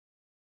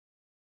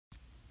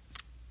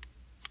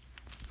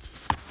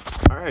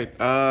right,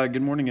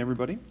 good morning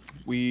everybody.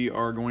 We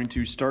are going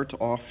to start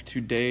off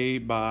today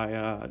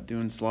by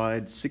doing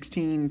slides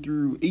 16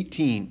 through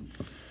 18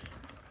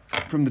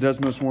 from the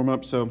Desmos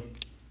warm-up. So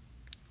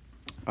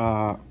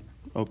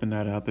open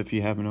that up if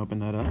you haven't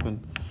opened that up,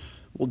 and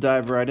we'll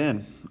dive right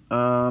in.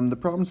 The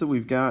problems that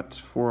we've got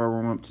for our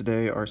warm-up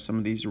today are some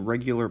of these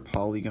regular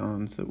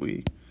polygons that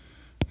we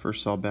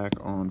first saw back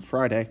on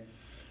Friday.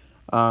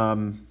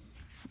 And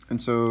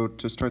so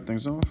to start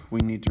things off, we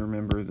need to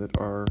remember that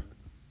our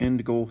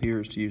end goal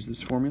here is to use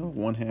this formula,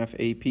 1/2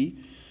 AP,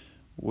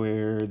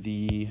 where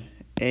the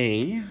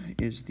A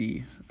is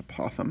the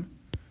apothem.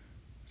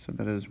 So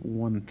that is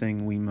one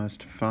thing we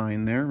must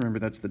find there. Remember,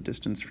 that's the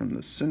distance from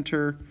the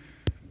center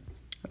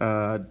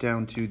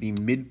down to the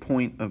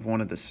midpoint of one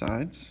of the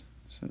sides.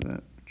 So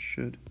that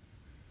should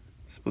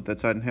split that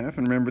side in half.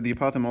 And remember, the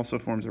apothem also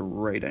forms a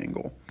right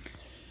angle.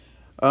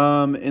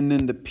 And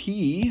then the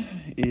P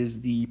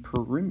is the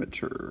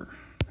perimeter,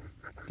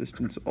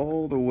 distance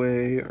all the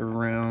way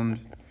around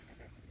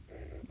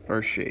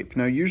our shape.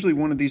 Now, usually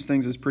one of these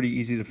things is pretty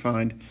easy to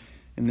find.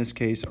 In this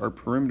case, our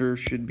perimeter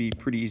should be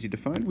pretty easy to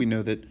find. We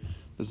know that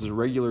this is a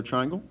regular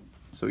triangle,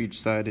 so each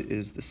side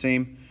is the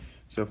same.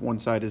 So if one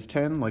side is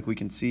 10, like we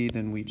can see,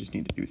 then we just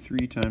need to do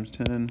 3 times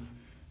 10,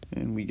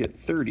 and we get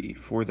 30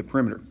 for the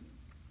perimeter.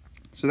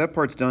 So that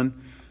part's done.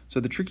 So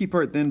the tricky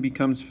part then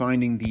becomes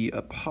finding the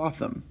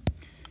apothem.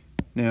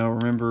 Now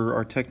remember,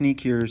 our technique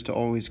here is to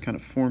always kind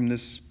of form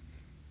this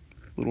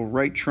little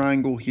right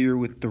triangle here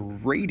with the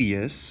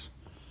radius,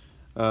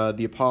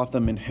 the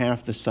apothem, in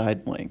half the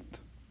side length.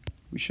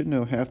 We should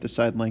know half the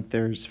side length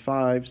there is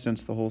 5,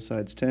 since the whole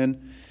side's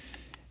 10.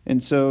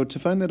 And so to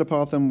find that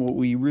apothem, what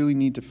we really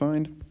need to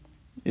find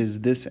is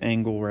this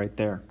angle right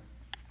there.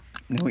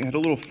 Now we had a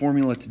little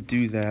formula to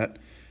do that.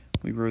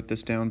 We wrote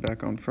this down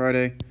back on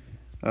Friday.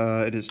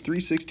 It is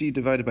 360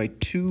 divided by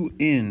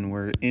 2n,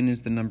 where n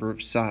is the number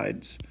of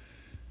sides.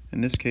 In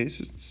this case,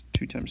 it's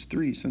 2 times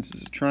 3, since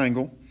it's a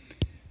triangle.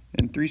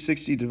 And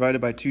 360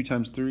 divided by 2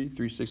 times 3,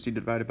 360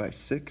 divided by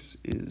 6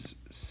 is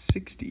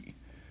 60.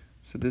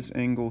 So this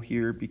angle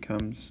here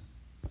becomes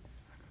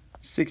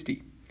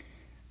 60.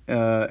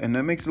 And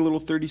that makes a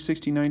little 30,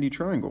 60, 90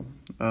 triangle,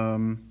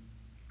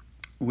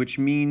 which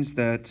means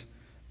that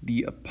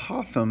the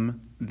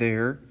apothem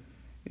there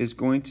is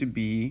going to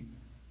be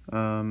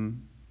the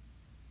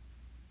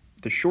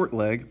short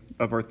leg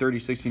of our 30,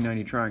 60,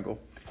 90 triangle.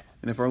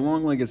 And if our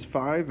long leg is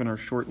 5 and our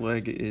short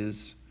leg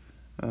is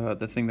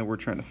the thing that we're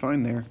trying to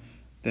find there,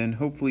 then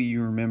hopefully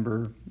you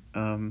remember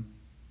to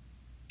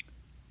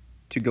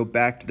go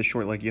back to the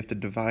short leg, you have to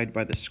divide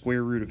by the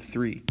square root of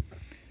 3.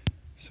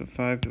 So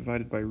 5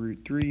 divided by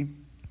root 3,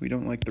 we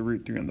don't like the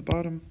root 3 on the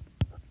bottom,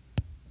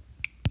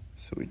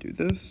 so we do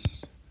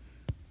this.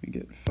 We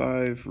get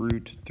 5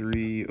 root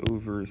 3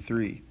 over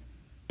 3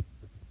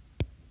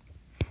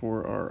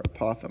 for our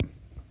apothem.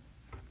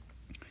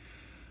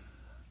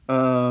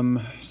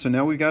 So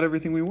now we've got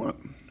everything we want.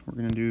 We're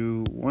going to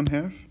do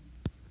 1/2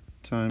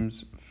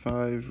 times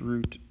 5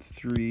 root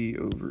 3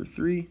 over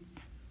 3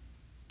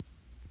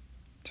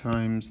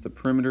 times the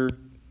perimeter,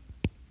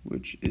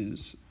 which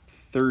is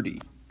 30.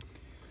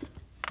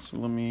 So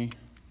let me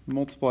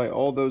multiply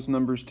all those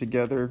numbers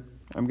together.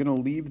 I'm going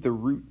to leave the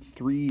root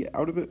 3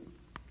 out of it.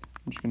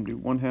 I'm just going to do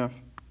 1/2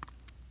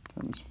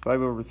 times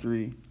 5 over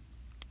 3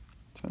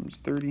 times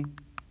 30. And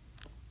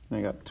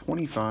I got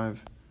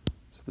 25.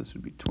 So this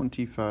would be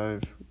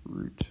 25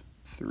 root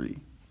 3.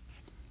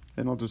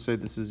 And I'll just say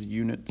this is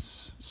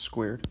units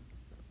squared.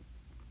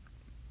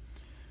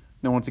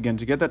 Now once again,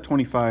 to get that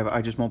 25,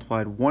 I just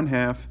multiplied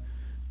 1/2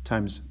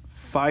 times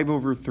 5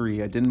 over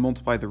 3. I didn't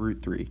multiply the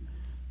root 3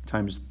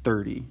 times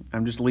 30.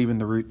 I'm just leaving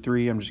the root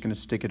 3. I'm just going to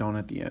stick it on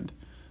at the end.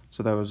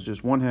 So that was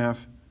just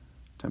 1/2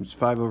 times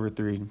 5 over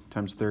 3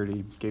 times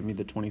 30 gave me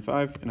the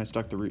 25, and I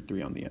stuck the root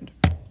 3 on the end.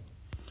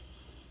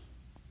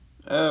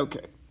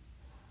 Okay,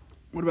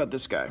 what about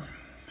this guy?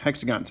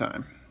 Hexagon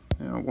time.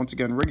 Now once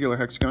again, regular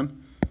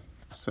hexagon.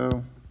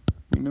 So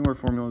we know our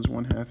formula is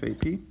 1/2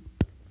 AP.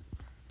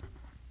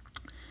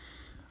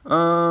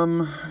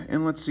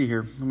 And let's see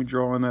here. Let me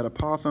draw in that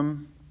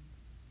apothem.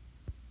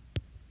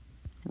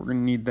 We're going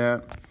to need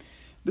that.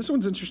 This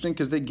one's interesting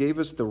because they gave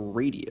us the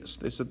radius.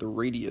 They said the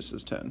radius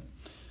is 10.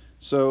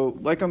 So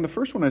like on the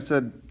first one I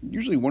said,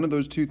 usually one of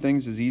those two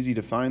things is easy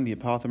to find, the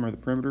apothem or the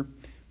perimeter.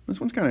 This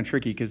one's kind of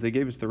tricky because they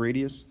gave us the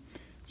radius.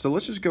 So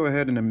let's just go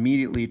ahead and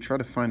immediately try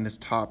to find this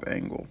top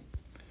angle.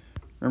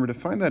 Remember, to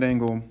find that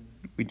angle,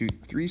 we do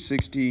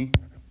 360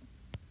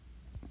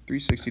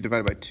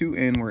 divided by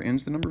 2n, where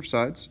n's the number of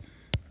sides.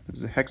 This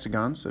is a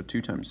hexagon, so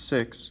 2 times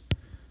 6.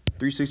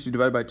 360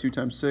 divided by 2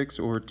 times 6,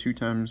 or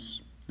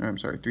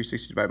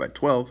 360 divided by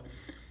 12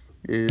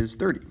 is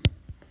 30.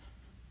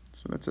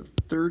 So that's a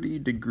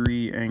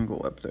 30-degree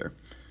angle up there.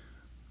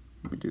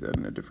 Let me do that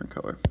in a different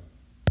color.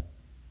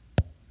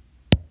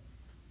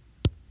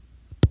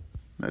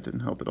 That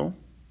didn't help at all.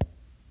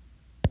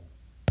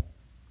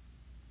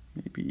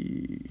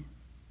 Maybe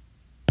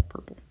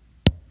purple.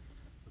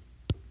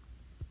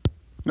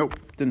 Nope,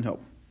 didn't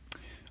help.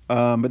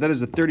 But that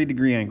is a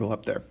 30-degree angle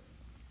up there.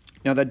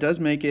 Now that does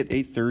make it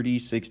a 30,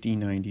 60,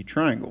 90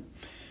 triangle.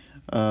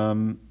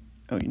 Oh,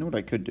 you know what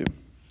I could do?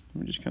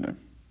 Let me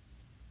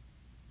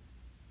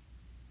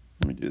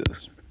do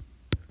this.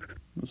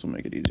 This will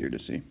make it easier to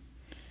see.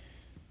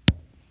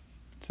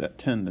 It's that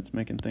 10 that's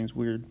making things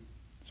weird.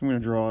 So I'm going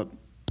to draw it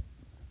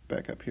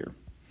back up here.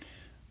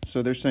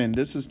 So they're saying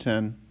this is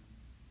 10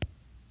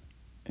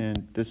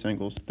 and this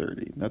angle is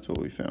 30. That's what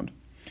we found.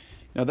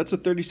 Now that's a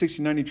 30,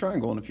 60, 90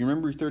 triangle, and if you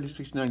remember your 30,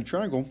 60, 90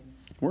 triangle,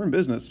 we're in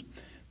business.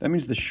 That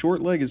means the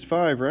short leg is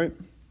 5, right?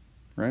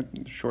 Right?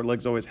 The short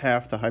leg's always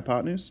half the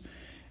hypotenuse,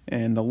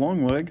 and the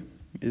long leg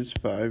is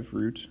 5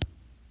 root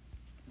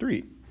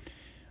 3.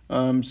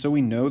 So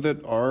we know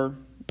that our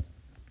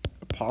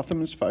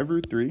apothem is 5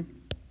 root 3,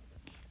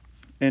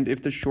 and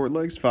if the short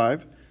leg's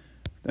 5,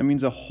 that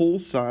means a whole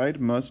side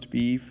must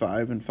be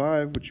 5 and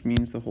 5, which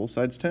means the whole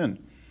side's 10.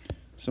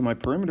 So my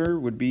perimeter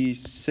would be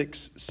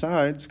 6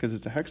 sides, because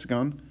it's a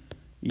hexagon.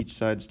 Each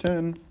side's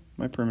 10.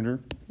 My perimeter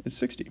is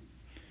 60.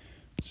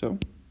 So,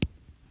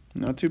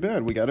 not too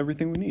bad. We got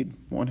everything we need.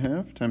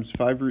 1/2 times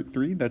 5 root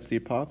 3, that's the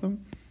apothem,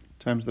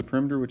 times the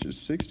perimeter, which is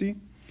 60.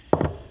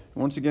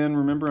 Once again,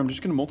 remember, I'm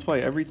just going to multiply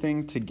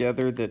everything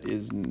together that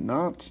is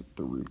not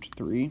the root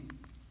 3.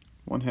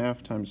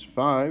 1/2 times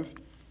 5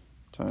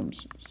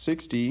 times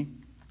 60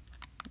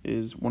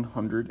 is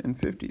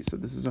 150. So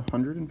this is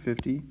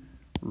 150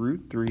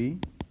 root 3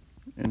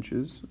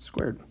 inches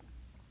squared.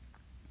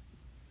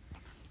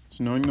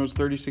 So knowing those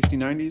 30, 60,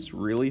 90s,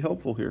 really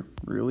helpful here.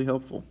 Really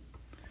helpful.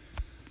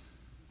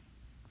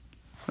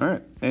 All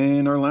right,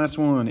 and our last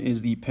one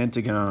is the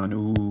pentagon.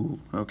 Ooh,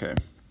 okay.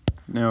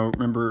 Now,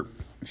 remember,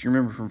 if you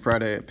remember from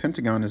Friday, a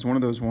pentagon is one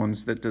of those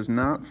ones that does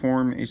not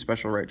form a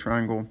special right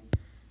triangle.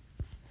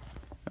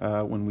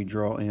 When we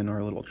draw in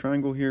our little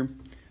triangle here,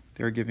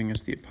 they're giving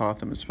us the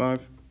apothem as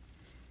 5.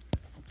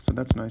 So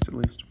that's nice, at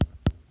least.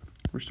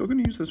 We're still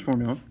going to use this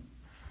formula.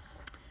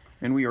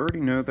 And we already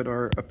know that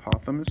our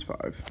apothem is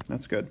 5.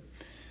 That's good.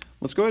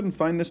 Let's go ahead and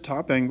find this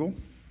top angle,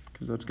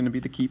 because that's going to be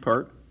the key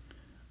part.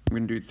 We're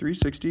going to do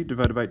 360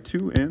 divided by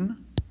 2n,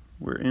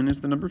 where n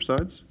is the number of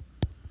sides.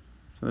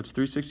 So that's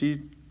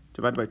 360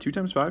 divided by 2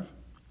 times 5.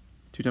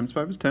 2 times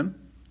 5 is 10.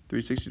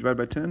 360 divided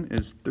by 10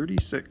 is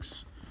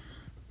 36.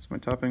 So my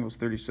top angle is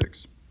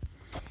 36.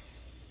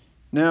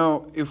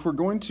 Now, if we're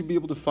going to be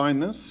able to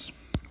find this,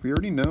 we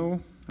already know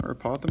our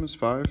apothem is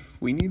 5.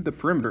 We need the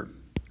perimeter,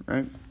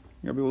 right?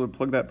 You gotta be able to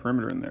plug that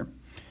perimeter in there.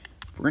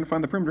 If we're gonna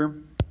find the perimeter,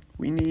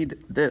 we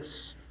need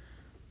this.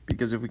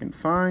 Because if we can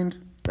find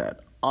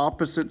that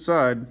opposite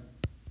side,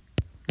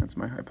 that's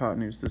my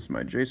hypotenuse, this is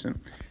my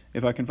adjacent.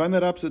 If I can find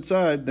that opposite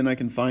side, then I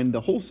can find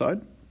the whole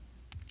side,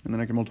 and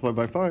then I can multiply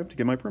by 5 to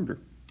get my perimeter.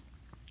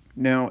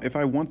 Now, if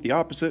I want the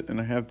opposite, and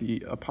I have the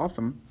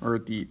apothem, or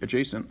the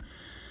adjacent,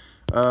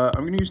 I'm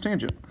going to use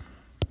tangent.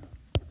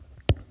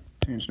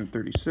 Tangent of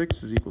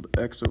 36 is equal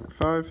to x over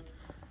 5.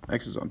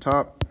 X is on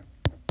top,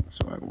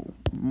 so I will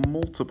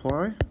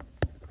multiply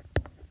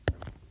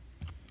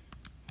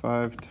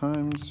 5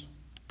 times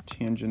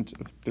tangent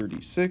of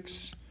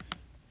 36.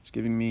 It's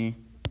giving me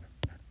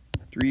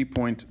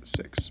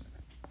 3.6.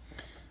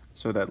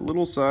 So that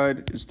little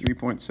side is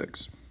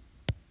 3.6.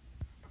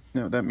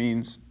 Now that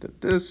means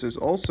that this is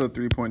also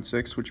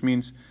 3.6, which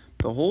means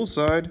the whole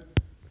side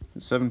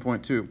is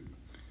 7.2.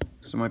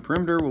 So my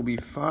perimeter will be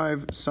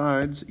 5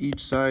 sides,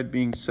 each side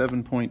being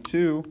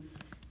 7.2.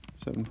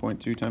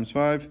 7.2 times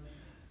 5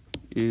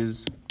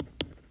 is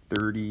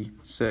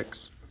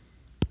 36.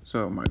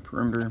 So my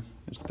perimeter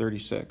is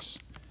 36.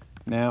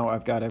 Now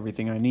I've got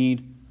everything I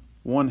need.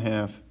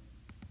 1/2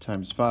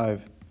 times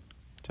 5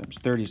 times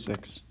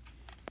 36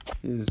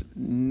 is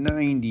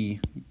 90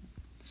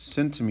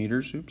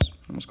 centimeters. Oops,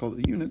 I almost called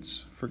it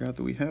units. Forgot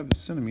that we have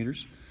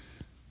centimeters.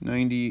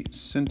 90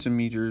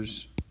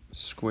 centimeters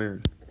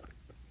squared.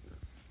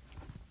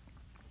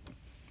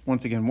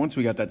 Once again, once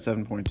we got that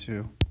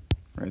 7.2,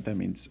 right, that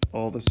means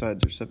all the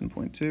sides are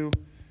 7.2.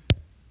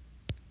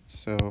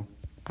 So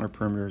our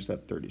perimeter is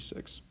at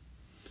 36.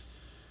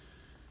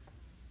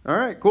 All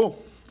right,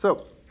 cool.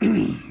 So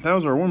that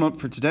was our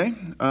warm-up for today.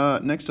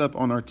 Next up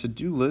on our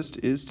to-do list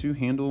is to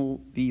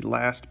handle the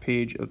last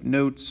page of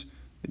notes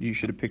that you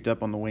should have picked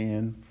up on the way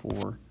in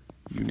for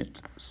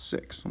Unit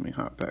 6. Let me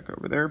hop back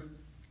over there.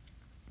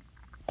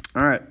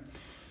 All right.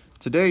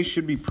 Today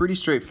should be pretty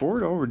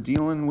straightforward. All we're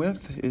dealing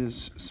with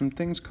is some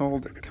things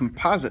called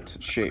composite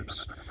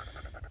shapes.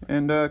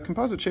 And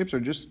composite shapes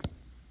are just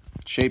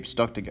shapes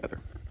stuck together.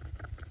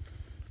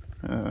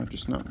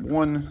 Just not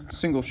one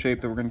single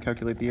shape that we're going to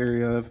calculate the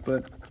area of,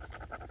 but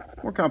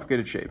more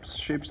complicated shapes.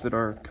 Shapes that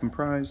are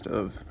comprised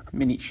of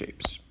mini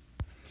shapes.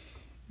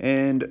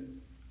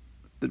 And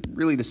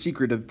really the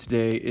secret of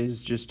today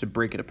is just to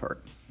break it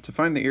apart. To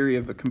find the area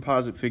of a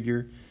composite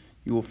figure,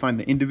 you will find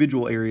the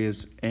individual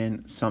areas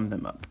and sum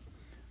them up.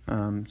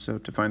 So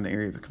to find the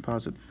area of a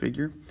composite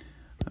figure,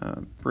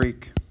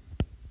 break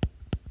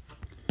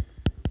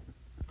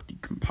the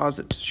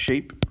composite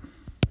shape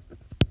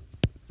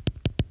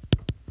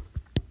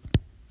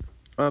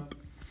up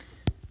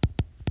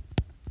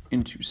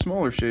into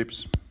smaller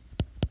shapes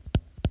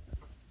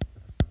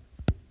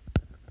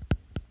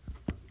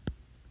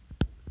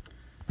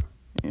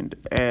and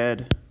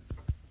add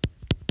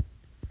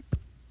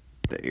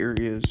the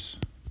areas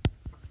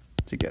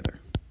together.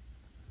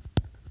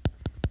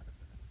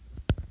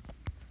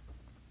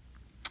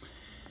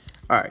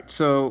 All right,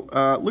 so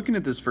looking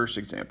at this first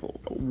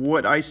example,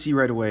 what I see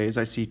right away is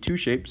I see two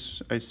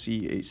shapes. I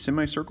see a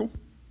semicircle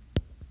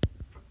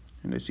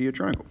and I see a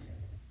triangle.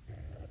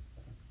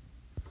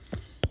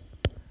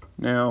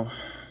 Now,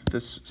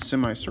 this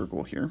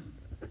semicircle here,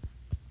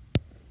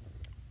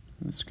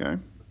 this guy,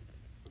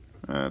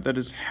 that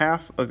is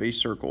half of a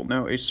circle.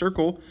 Now, a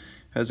circle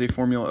has a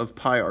formula of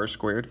pi r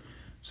squared.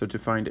 So to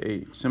find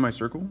a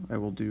semicircle, I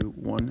will do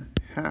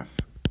 1/2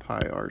 pi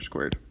r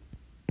squared.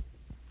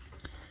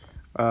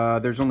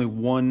 There's only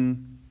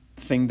one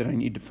thing that I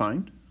need to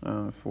find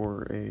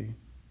for a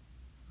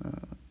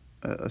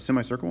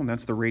semicircle, and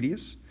that's the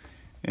radius.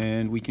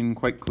 And we can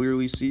quite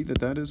clearly see that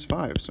that is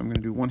 5. So I'm going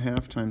to do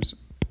 1/2 times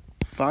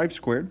 5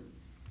 squared.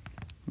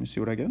 Let me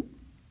see what I get.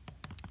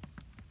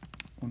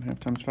 1/2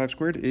 times 5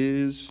 squared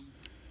is,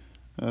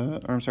 or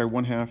I'm sorry,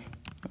 1/2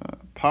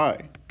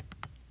 pi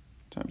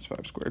times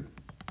 5 squared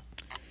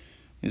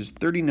is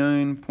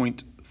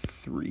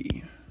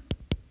 39.3.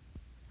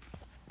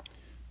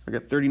 I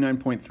got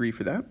 39.3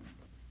 for that.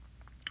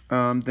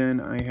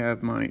 Then I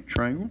have my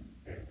triangle.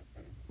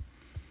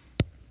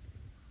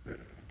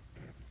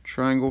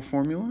 Triangle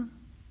formula,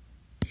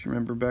 if you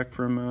remember back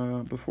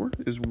from before,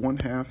 is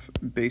 1/2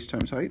 base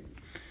times height.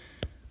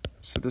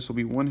 So this will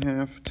be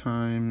 1/2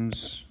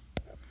 times,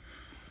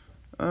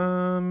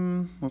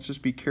 let's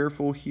just be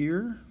careful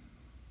here.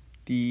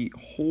 The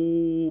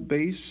whole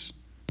base,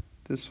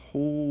 this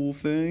whole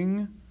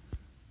thing,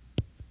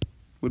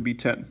 would be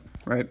 10,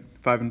 right?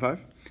 5 and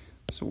 5.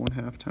 So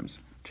 1/2 times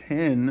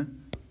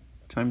 10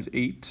 times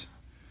 8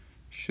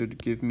 should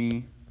give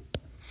me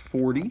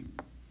 40.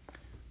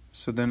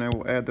 So then I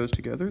will add those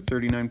together.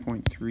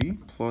 39.3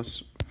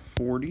 plus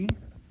 40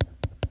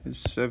 is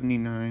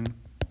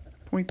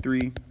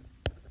 79.3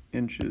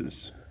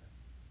 inches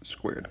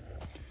squared.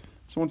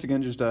 So once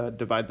again, just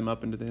divide them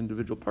up into the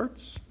individual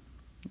parts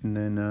and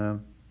then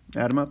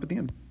add them up at the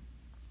end.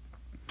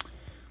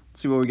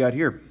 Let's see what we got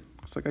here.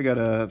 Looks like I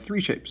got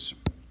 3 shapes.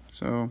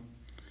 So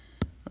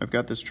I've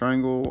got this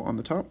triangle on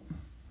the top.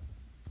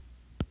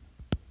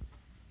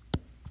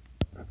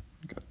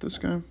 Got this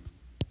guy.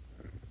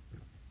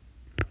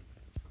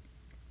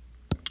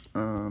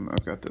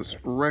 I've got this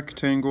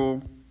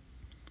rectangle.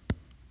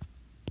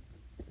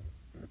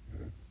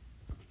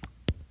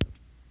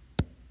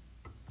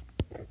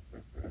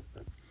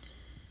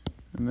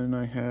 And then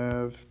I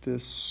have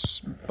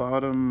this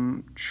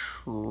bottom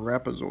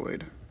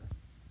trapezoid.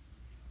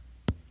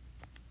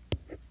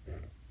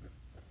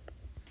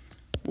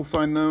 We'll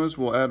find those,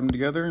 we'll add them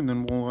together, and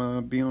then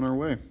we'll be on our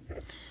way.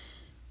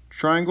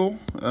 Triangle,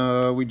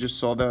 we just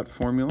saw that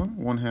formula,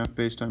 1/2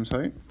 base times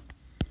height.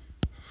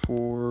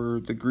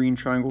 For the green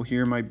triangle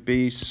here, my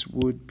base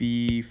would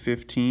be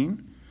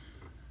 15,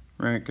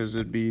 right? Because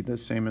it'd be the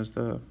same as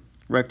the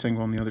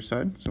rectangle on the other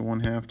side. So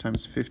 1/2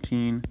 times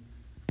 15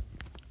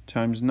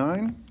 times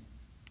 9.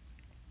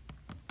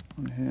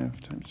 1/2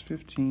 times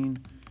 15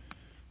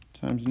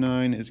 times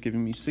 9 is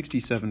giving me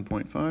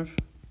 67.5.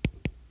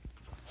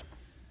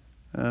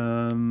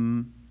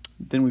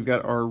 Then we've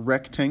got our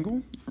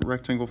rectangle.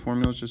 Rectangle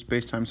formula is just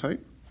base times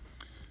height.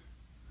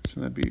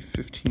 So that'd be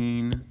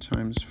 15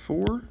 times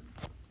 4.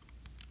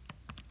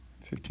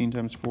 15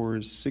 times 4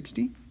 is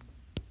 60.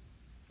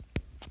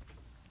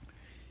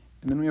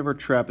 And then we have our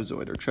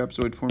trapezoid. Our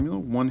trapezoid formula,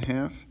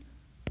 1/2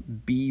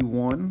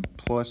 B1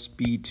 plus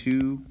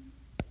B2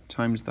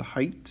 times the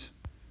height.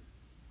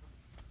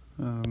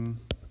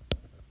 Remember,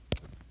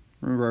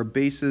 our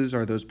bases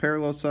are those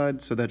parallel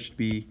sides, so that should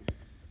be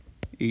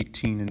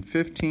 18 and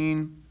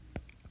 15.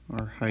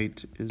 Our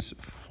height is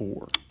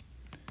 4.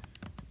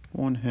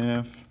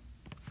 1/2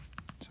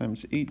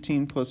 times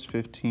 18 plus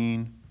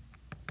 15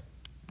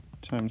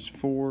 times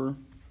 4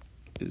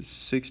 is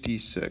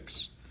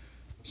 66.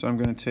 So I'm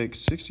going to take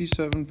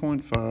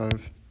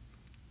 67.5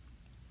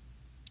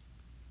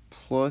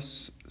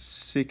 plus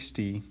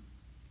 60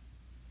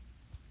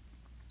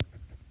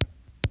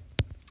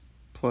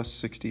 plus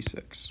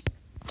 66.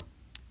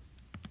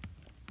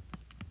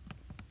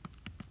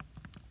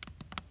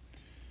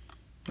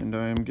 And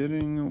I am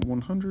getting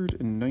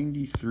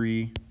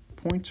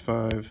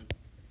 193.5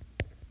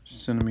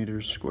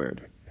 centimeters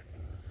squared.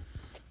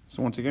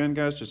 So once again,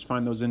 guys, just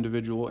find those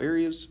individual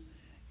areas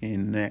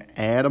and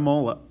add them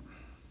all up.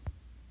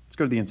 Let's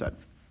go to the inside.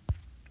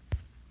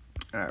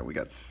 All right, we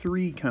got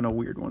 3 kind of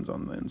weird ones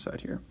on the inside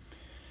here.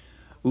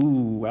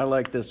 Ooh, I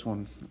like this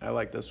one. I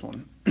like this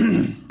one.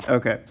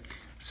 Okay,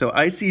 so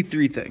I see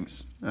 3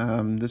 things.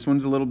 This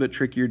one's a little bit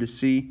trickier to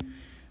see,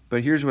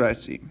 but here's what I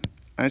see.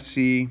 I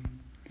see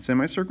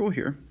semicircle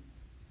here.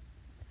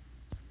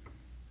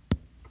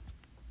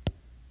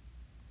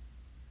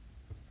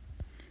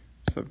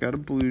 So I've got a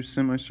blue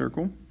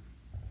semicircle.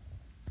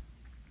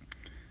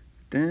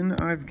 Then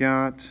I've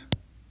got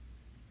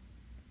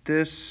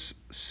this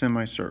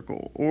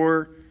semicircle,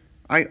 or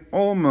I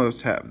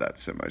almost have that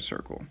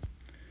semicircle,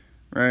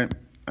 right?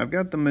 I've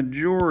got the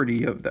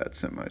majority of that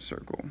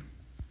semicircle,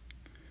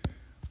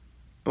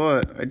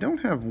 but I don't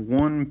have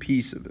one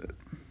piece of it.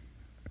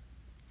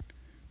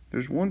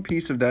 There's one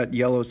piece of that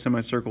yellow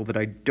semicircle that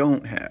I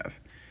don't have,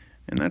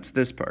 and that's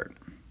this part.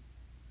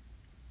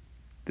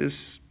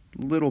 This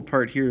little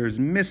part here is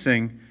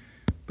missing,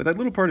 but that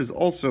little part is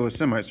also a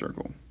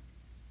semicircle.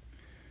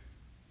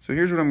 So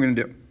here's what I'm going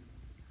to do.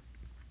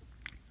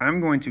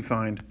 I'm going to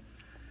find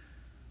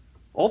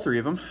all three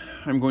of them.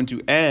 I'm going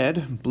to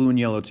add blue and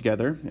yellow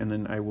together, and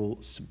then I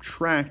will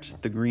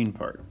subtract the green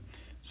part.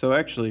 So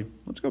actually,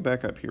 let's go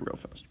back up here real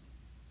fast.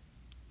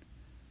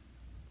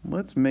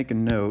 Let's make a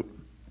note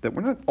that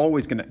we're not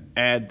always going to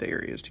add the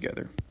areas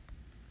together.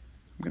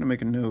 I'm going to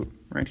make a note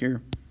right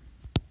here,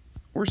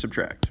 or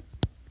subtract.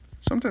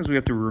 Sometimes we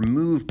have to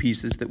remove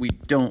pieces that we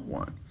don't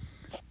want.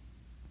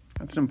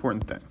 That's an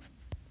important thing.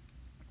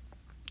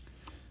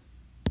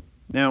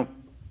 Now,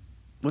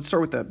 let's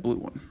start with that blue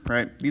one,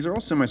 right? These are all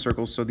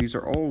semicircles, so these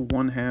are all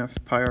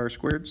 1/2 pi r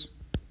squareds.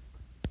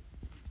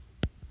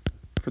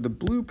 For the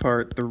blue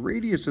part, the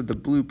radius of the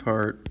blue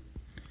part,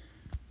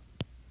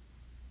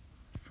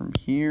 from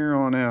here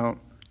on out,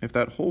 if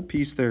that whole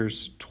piece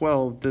there's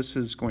 12, this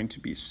is going to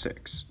be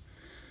 6. So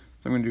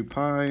I'm going to do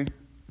pi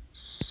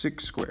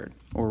 6 squared,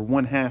 or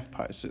 1/2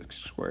 pi 6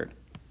 squared.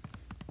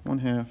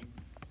 1/2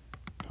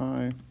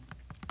 pi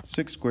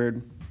 6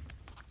 squared,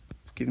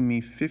 giving me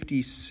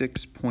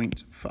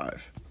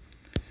 56.5.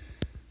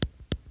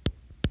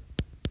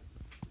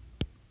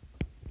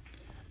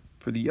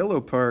 For the yellow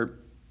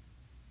part,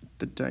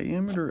 the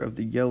diameter of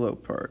the yellow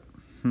part,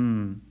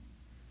 or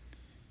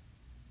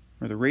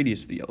the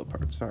radius of the yellow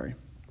part, sorry.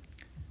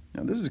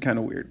 Now this is kind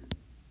of weird.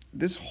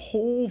 This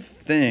whole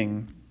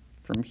thing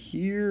from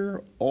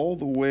here all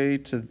the way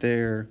to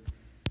there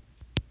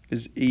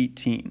is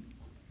 18,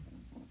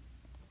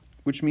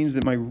 which means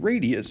that my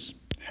radius,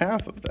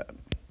 half of that,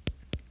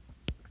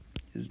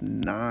 is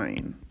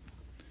 9.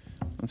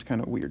 That's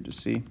kind of weird to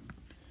see.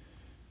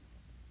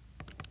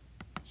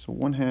 So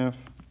 1/2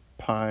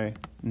 pi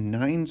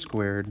 9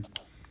 squared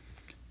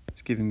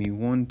is giving me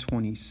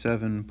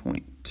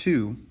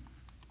 127.2.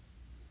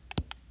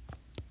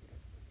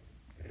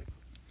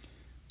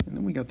 And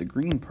then we got the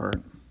green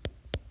part,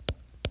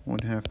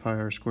 1/2 pi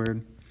r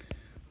squared.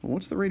 Well,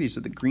 what's the radius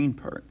of the green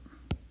part?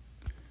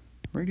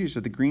 Radius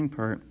of the green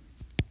part,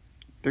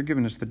 they're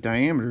giving us the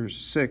diameter is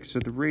 6, so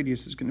the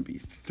radius is going to be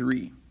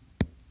 3.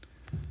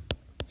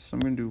 So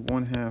I'm going to do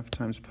 1/2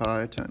 times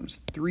pi times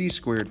 3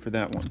 squared for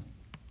that one.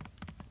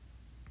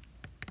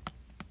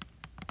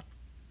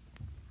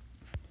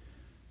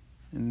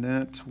 And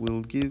that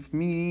will give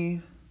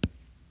me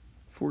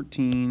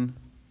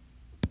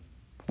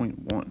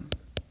 14.1.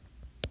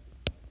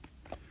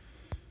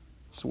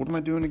 So what am I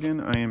doing again?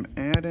 I am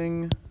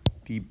adding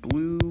the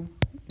blue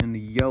and the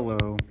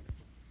yellow,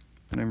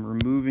 and I'm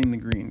removing the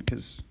green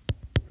because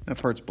that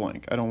part's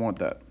blank. I don't want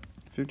that.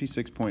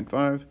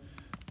 56.5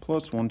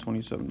 plus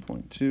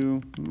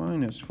 127.2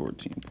 minus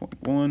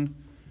 14.1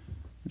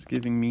 is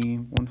giving me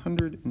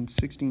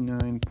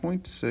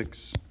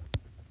 169.6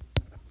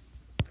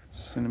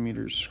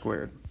 centimeters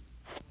squared.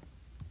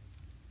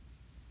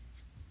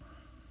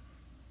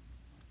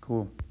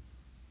 Cool.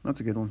 That's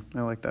a good one.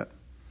 I like that.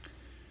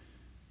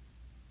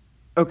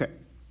 Okay.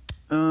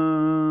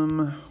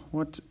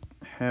 What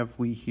have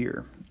we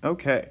here?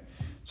 Okay.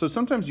 So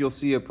sometimes you'll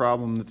see a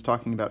problem that's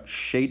talking about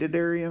shaded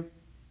area.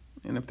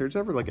 And if there's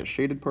ever like a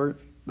shaded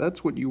part,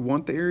 that's what you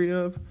want the area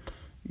of.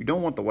 You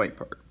don't want the white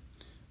part.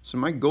 So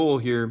my goal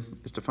here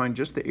is to find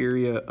just the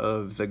area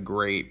of the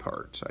gray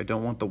part. I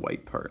don't want the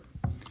white part.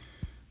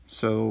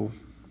 So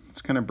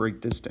let's kind of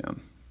break this down.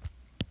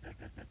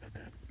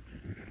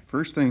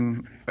 First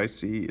thing I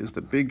see is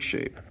the big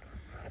shape.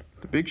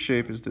 The big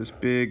shape is this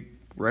big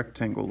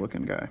rectangle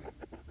looking guy.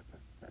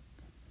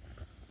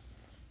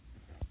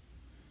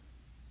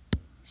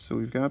 So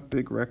we've got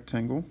big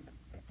rectangle.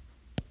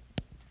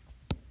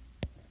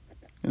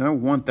 And I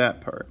want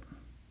that part.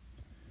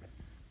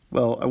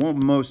 Well, I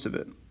want most of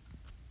it.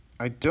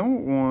 I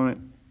don't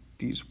want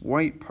these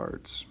white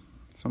parts,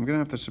 so I'm going to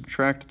have to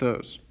subtract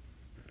those.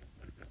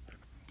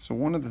 So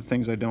one of the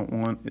things I don't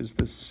want is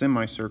this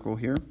semicircle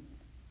here.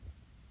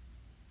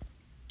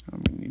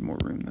 I'm going to need more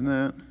room than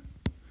that.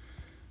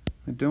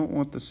 I don't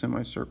want the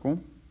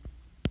semicircle.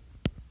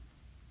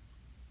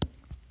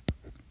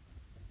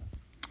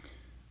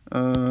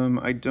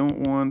 I don't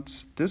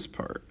want this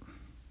part.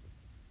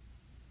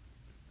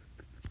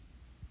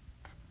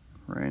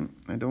 Right?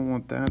 I don't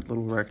want that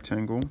little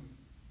rectangle.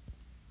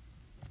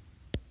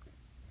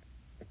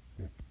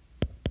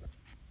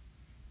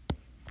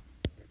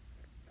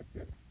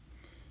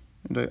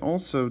 And I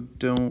also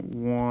don't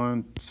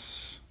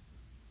want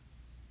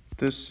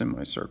this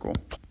semicircle.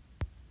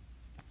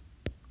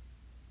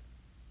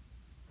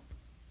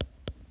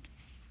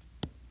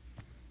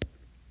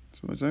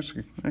 So there's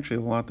actually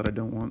a lot that I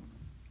don't want.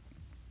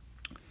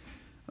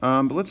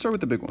 But let's start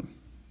with the big one.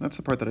 That's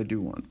the part that I do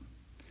want.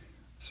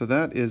 So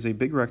that is a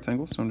big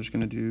rectangle, so I'm just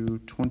going to do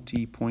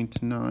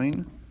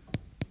 20.9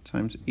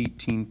 times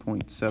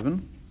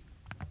 18.7.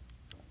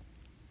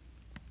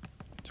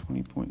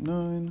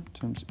 20.9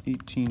 times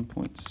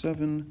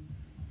 18.7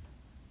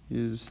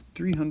 is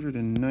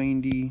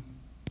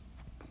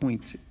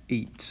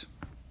 390.8.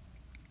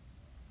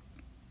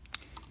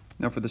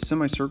 Now for the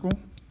semicircle,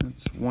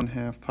 that's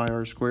 1/2 pi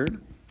r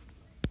squared.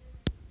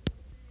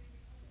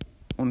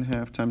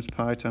 1/2 times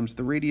pi times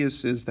the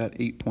radius is that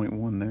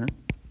 8.1 there.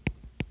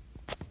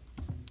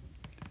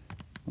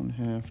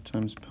 1/2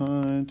 times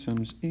pi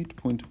times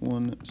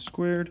 8.1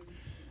 squared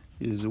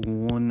is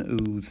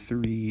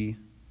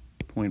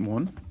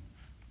 103.1.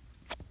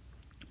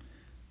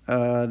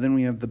 Then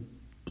we have the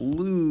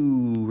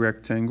blue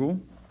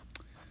rectangle.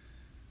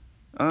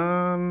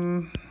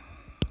 Well,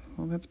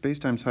 that's base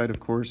times height, of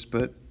course,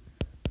 but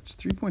it's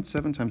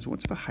 3.7 times,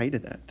 what's the height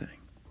of that thing?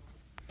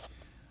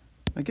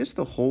 I guess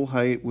the whole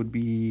height would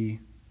be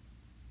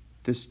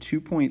this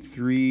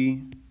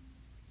 2.3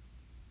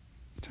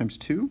 times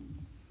 2,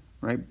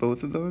 right?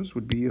 Both of those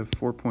would be a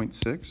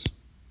 4.6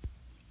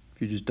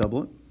 if you just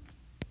double it.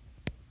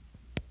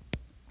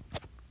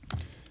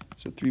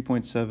 So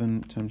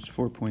 3.7 times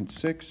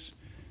 4.6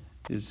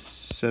 is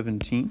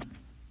 17.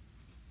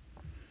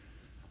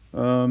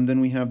 Then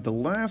we have the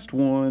last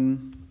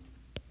one,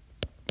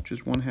 which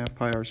is 1/2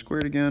 pi r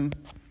squared again.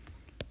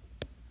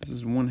 This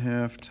is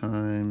 1/2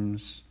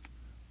 times,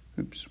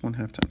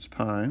 1/2 times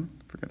pi,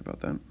 forgot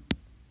about that.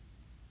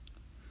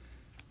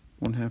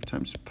 1/2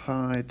 times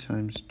pi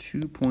times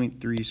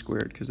 2.3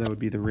 squared, because that would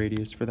be the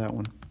radius for that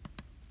one.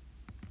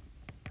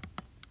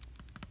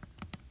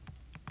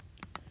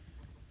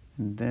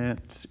 And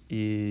that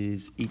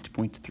is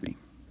 8.3.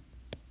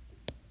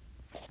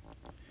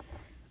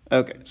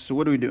 Okay, so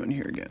what are we doing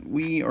here again?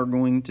 We are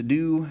going to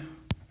do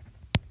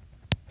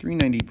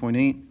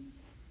 390.8.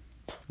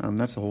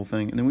 That's the whole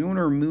thing. And then we want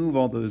to remove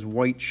all those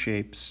white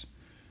shapes.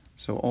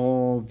 So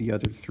all the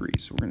other three.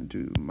 So we're going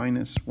to do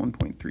minus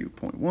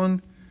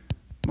 1.3.1,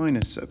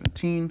 minus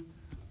 17,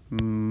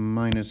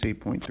 minus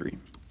 8.3.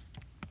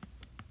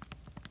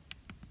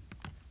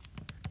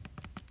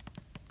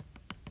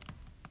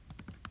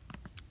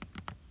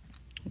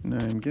 And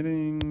I'm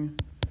getting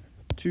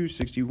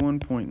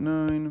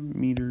 261.9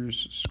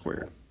 meters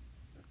squared.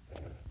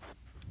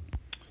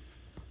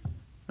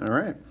 All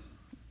right.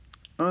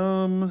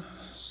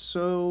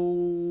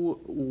 So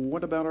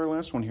what about our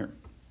last one here?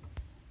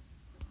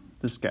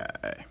 This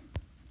guy.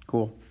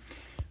 Cool.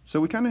 So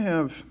we kind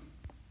of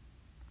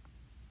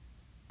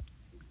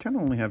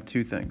only have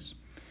two things.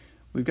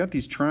 We've got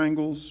these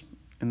triangles,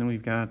 and then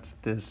we've got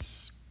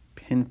this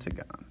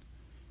pentagon,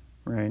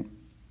 right?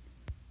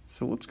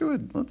 So let's go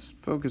ahead, let's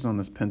focus on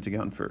this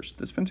pentagon first.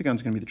 This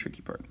pentagon's going to be the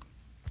tricky part.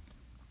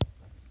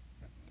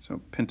 So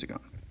pentagon.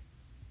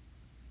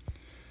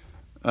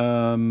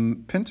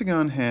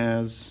 Pentagon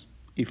has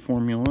a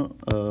formula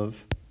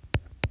of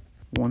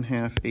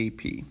 1/2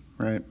 AP,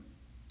 right?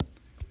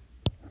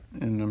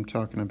 And I'm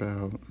talking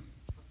about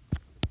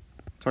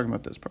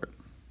this part.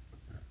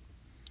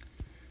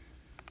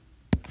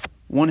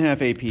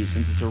 1/2 AP,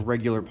 since it's a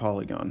regular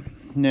polygon.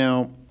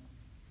 Now,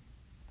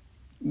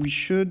 we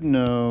should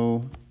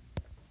know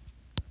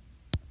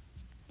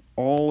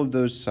all of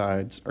those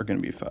sides are going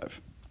to be 5.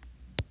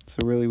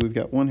 So really, we've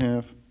got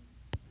 1/2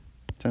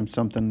 times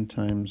something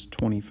times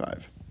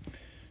 25,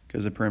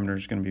 because the perimeter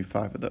is going to be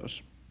 5 of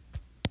those.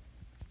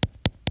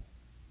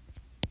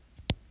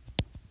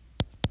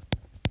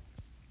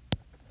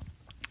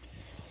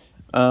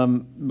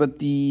 But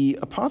the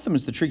apothem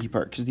is the tricky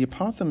part, because the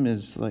apothem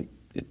is like,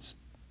 it's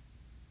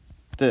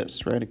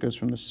this, right? It goes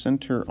from the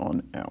center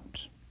on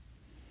out.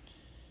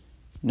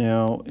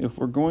 Now, if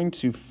we're going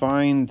to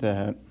find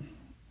that,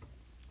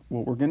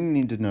 what we're going to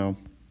need to know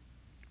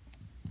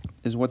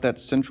is what that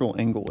central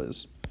angle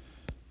is.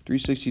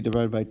 360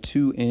 divided by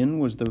 2n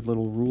was the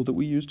little rule that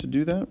we used to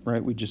do that,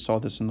 right? We just saw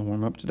this in the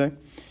warm-up today.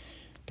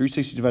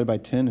 360 divided by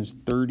 10 is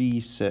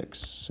 36.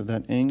 So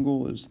that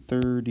angle is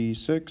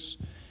 36.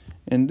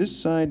 And this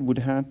side would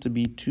have to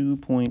be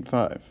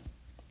 2.5,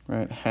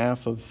 right?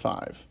 Half of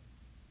 5.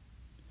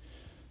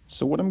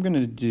 So what I'm going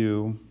to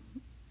do,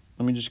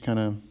 let me just kind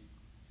of,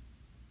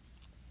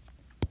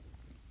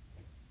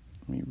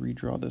 let me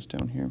redraw this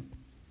down here.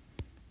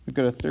 We've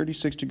got a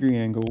 36-degree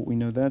angle. We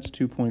know that's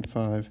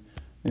 2.5,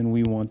 and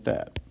we want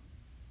that.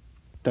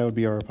 That would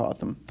be our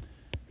apothem.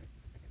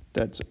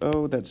 That's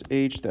O, that's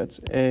H, that's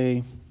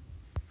A.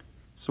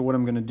 So what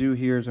I'm going to do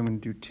here is I'm going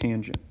to do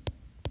tangent.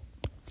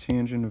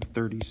 Tangent of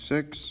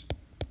 36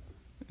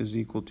 is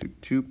equal to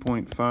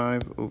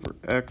 2.5 over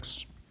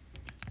x.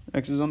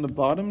 X is on the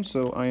bottom,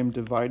 so I am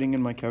dividing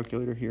in my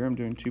calculator here. I'm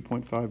doing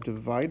 2.5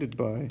 divided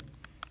by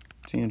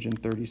tangent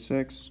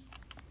 36.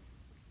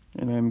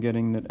 And I'm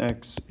getting that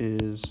x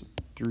is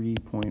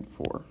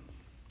 3.4.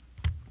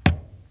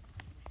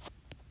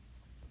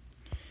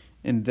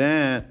 And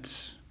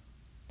that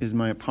is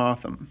my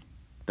apothem.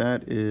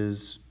 That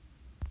is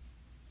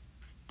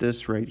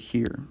this right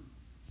here.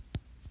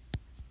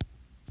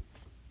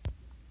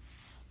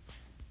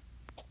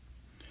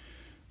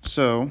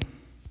 So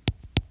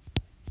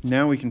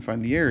now we can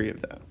find the area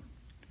of that,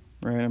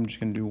 right? I'm just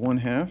going to do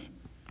 1/2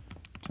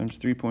 times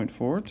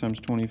 3.4 times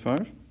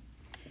 25.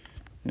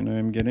 and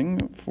I'm getting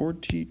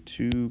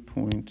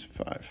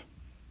 42.5.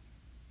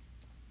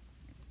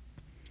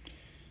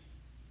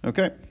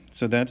 Okay,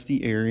 so that's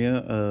the area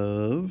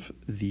of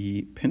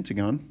the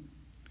pentagon.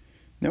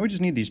 Now we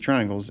just need these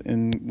triangles,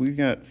 and we've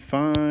got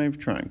 5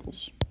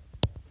 triangles.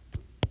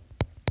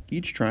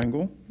 Each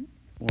triangle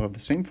will have the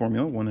same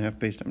formula, 1/2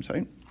 base times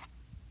height.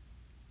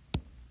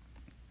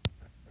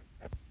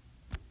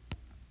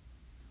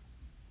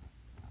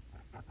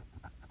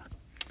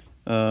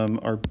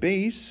 Our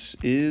base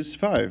is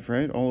 5,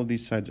 right? All of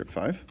these sides are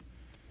 5.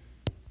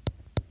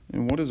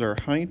 And what is our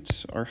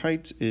height? Our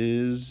height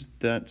is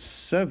that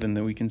 7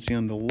 that we can see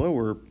on the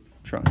lower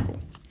triangle.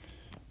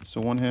 So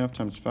 1/2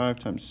 times 5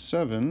 times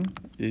 7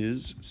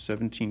 is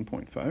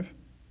 17.5.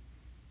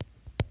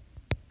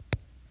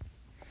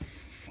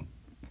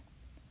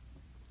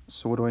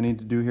 So what do I need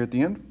to do here at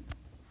the end?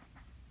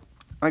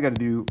 I got to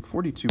do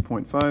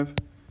 42.5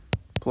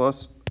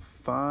 plus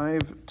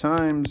 5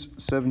 times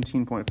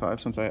 17.5,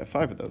 since I have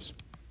 5 of those.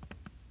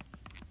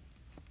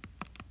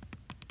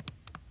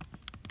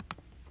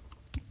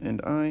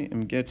 And I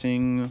am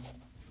getting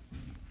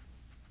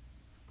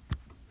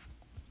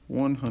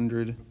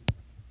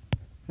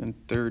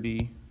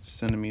 130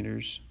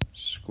 centimeters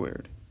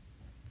squared.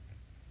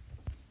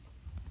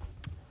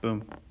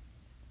 Boom.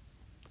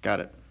 Got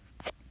it.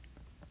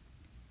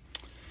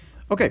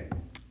 Okay,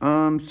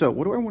 so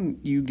what do I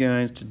want you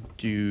guys to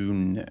do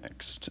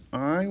next?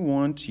 I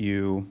want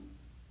you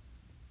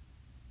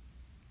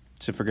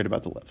to forget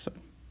about the left side.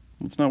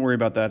 Let's not worry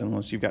about that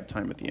unless you've got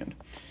time at the end.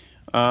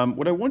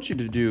 What I want you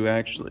to do,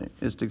 actually,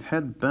 is to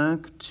head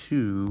back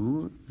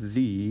to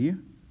the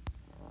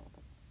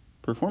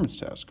performance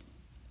task,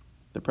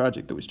 the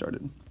project that we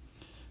started.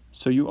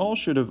 So you all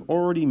should have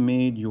already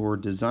made your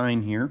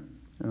design here,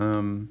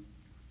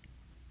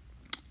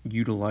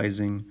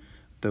 utilizing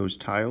those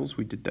tiles.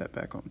 We did that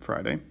back on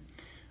Friday.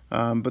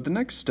 But the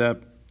next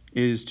step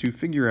is to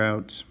figure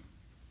out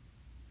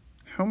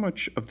how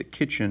much of the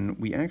kitchen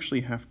we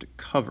actually have to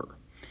cover.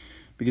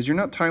 Because you're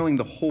not tiling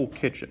the whole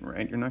kitchen,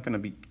 right? You're not going to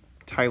be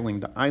tiling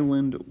the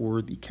island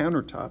or the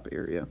countertop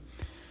area.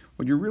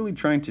 What you're really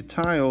trying to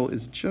tile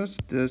is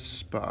just this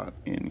spot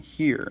in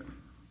here.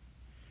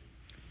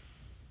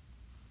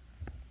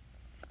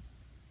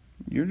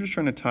 You're just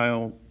trying to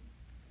tile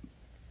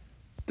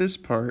this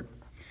part,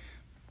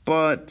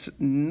 but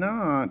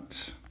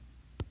not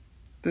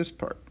this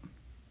part,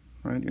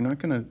 right? You're not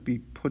going to be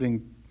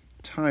putting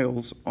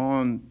tiles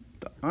on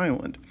the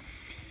island.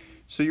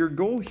 So your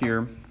goal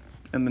here,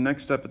 and the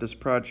next step of this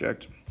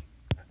project,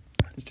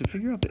 is to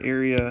figure out the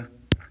area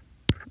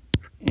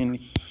in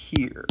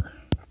here.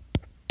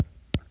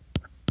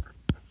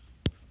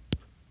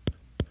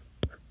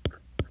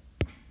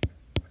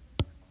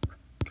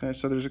 Okay,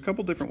 so there's a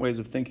couple different ways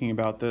of thinking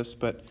about this,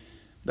 but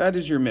that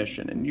is your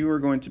mission, and you are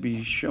going to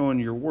be showing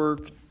your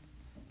work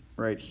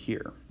right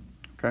here,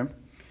 okay?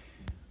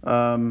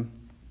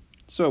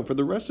 So for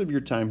the rest of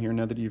your time here,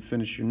 now that you've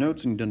finished your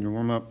notes and you've done your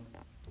warm-up,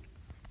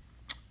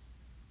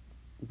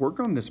 work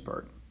on this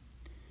part.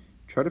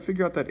 Try to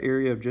figure out that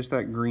area of just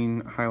that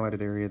green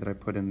highlighted area that I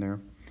put in there.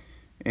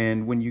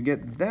 And when you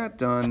get that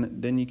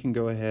done, then you can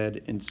go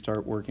ahead and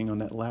start working on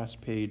that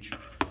last page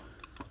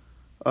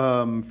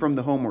from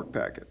the homework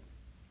packet.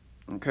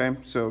 Okay,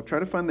 so try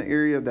to find the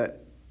area of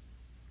that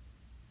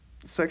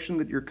section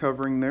that you're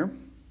covering there.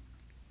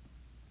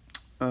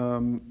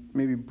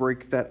 Maybe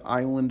break that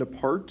island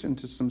apart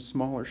into some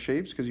smaller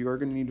shapes, because you are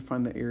going to need to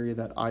find the area of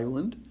that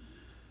island.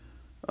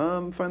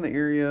 Find the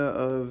area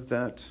of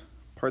that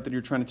part that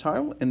you're trying to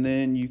tile, and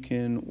then you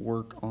can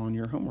work on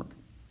your homework.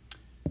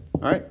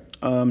 All right,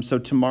 so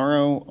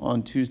tomorrow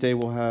on Tuesday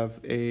we'll have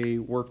a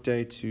work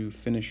day to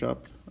finish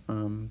up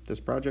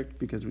this project,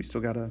 because we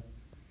still gotta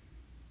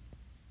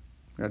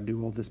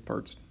do all this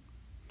parts,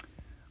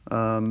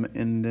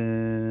 and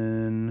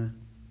then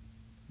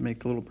make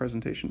the little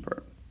presentation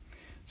part.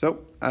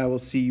 So I will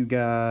see you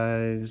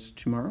guys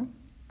tomorrow,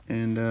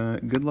 and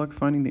good luck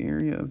finding the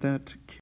area of that